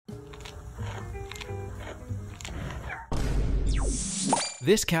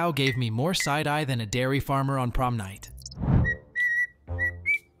This cow gave me more side-eye than a dairy farmer on prom night.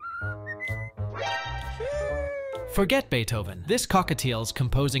 Forget Beethoven. This cockatiel's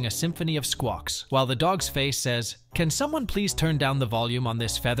composing a symphony of squawks, while the dog's face says, "Can someone please turn down the volume on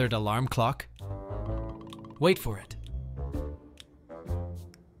this feathered alarm clock?" Wait for it.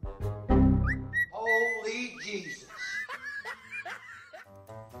 Holy Jesus.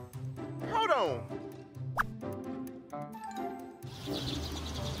 Hold on.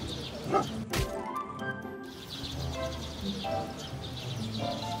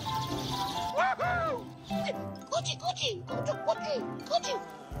 Woohoo! Gucci, Gucci, Gucci, Gucci, Gucci.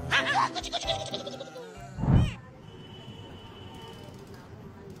 Gucci, Gucci, Gucci, Gucci.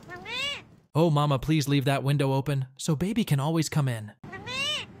 Oh, Mama, please leave that window open so baby can always come in.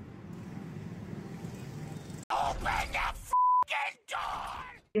 Open the f***ing door!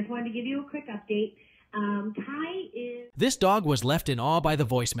 Just wanted to give you a quick update. Kai is... This dog was left in awe by the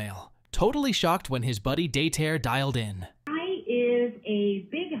voicemail, totally shocked when his buddy Daytare dialed in. Kai is a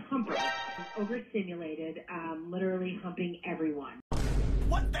big humper. He's overstimulated, literally humping everyone.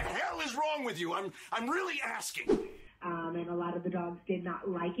 What the hell is wrong with you? I'm really asking. And a lot of the dogs did not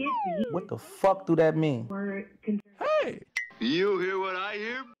like it. What the fuck do that mean? Were concerned. Hey! You hear what I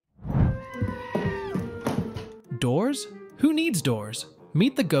hear? Doors? Who needs doors?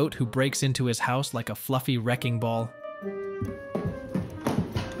 Meet the goat who breaks into his house like a fluffy wrecking ball.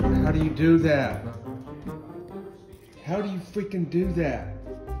 How do you do that? How do you freaking do that?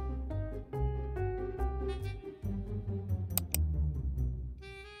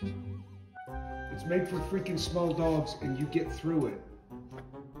 It's made for freaking small dogs and you get through it.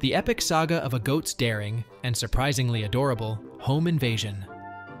 The epic saga of a goat's daring, and surprisingly adorable, home invasion.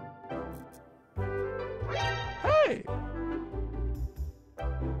 Hey!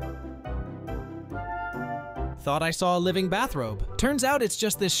 Thought I saw a living bathrobe. Turns out it's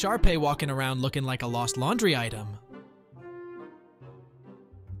just this Shar-Pei walking around looking like a lost laundry item.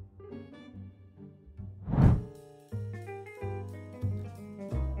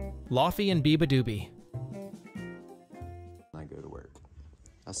 Loffy and Biba Doobie. I go to work.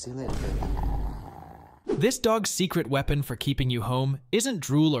 I'll see you later. This dog's secret weapon for keeping you home isn't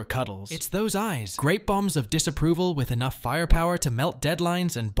drool or cuddles. It's those eyes. Grape bombs of disapproval with enough firepower to melt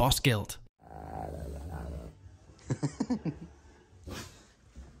deadlines and boss guilt.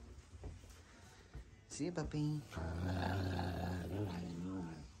 See you, puppy.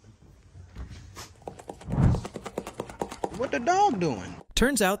 What the dog doing?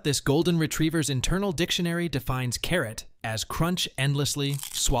 Turns out this golden retriever's internal dictionary defines carrot as crunch endlessly,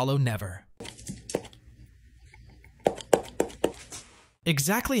 swallow never.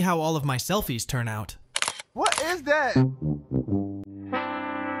 Exactly how all of my selfies turn out. What is that?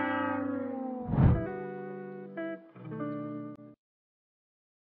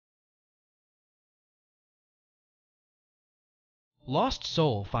 Lost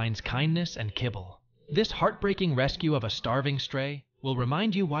Soul finds kindness and kibble. This heartbreaking rescue of a starving stray will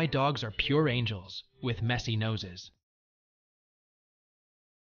remind you why dogs are pure angels with messy noses.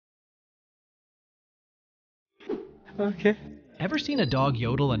 Okay. Ever seen a dog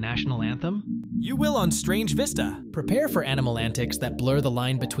yodel a national anthem? You will on Strange Vista. Prepare for animal antics that blur the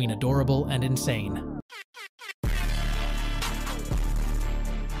line between adorable and insane.